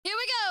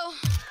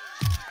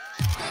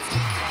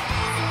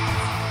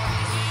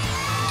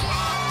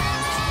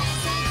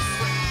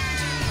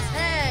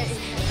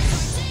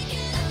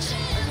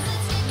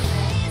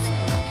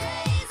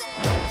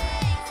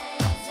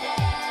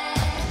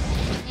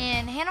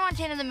Hannah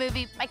Montana the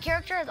movie, my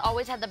character has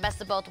always had the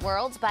best of both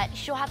worlds, but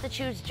she'll have to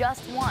choose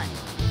just one.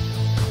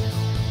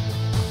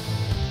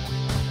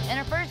 In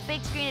her first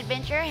big screen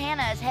adventure,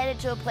 Hannah is headed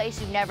to a place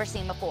you've never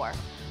seen before,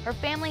 her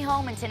family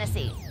home in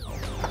Tennessee.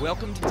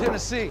 Welcome to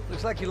Tennessee.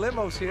 Looks like your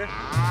limo's here.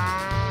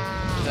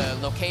 The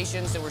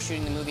locations that we're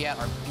shooting the movie at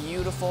are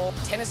beautiful.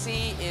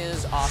 Tennessee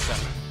is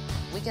awesome.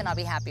 We could not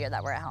be happier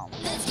that we're at home.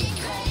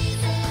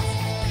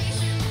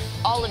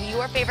 All of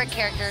your favorite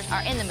characters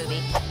are in the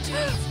movie,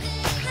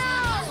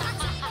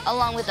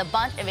 along with a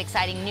bunch of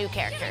exciting new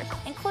characters,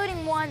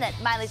 including one that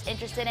Miley's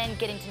interested in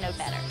getting to know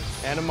better.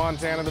 Hannah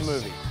Montana the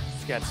movie.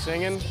 It's got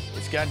singing,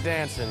 it's got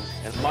dancing,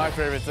 and my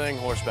favorite thing,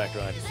 horseback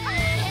riding.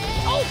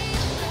 Oh!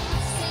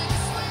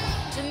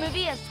 The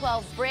movie has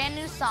 12 brand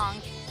new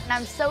songs, and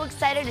I'm so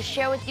excited to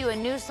share with you a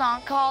new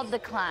song called The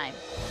Climb.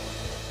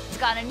 It's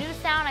got a new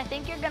sound I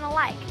think you're gonna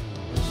like.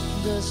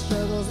 The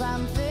struggles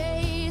I'm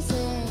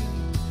facing,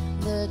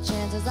 the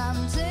chances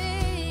I'm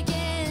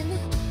taking,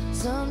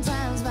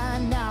 sometimes my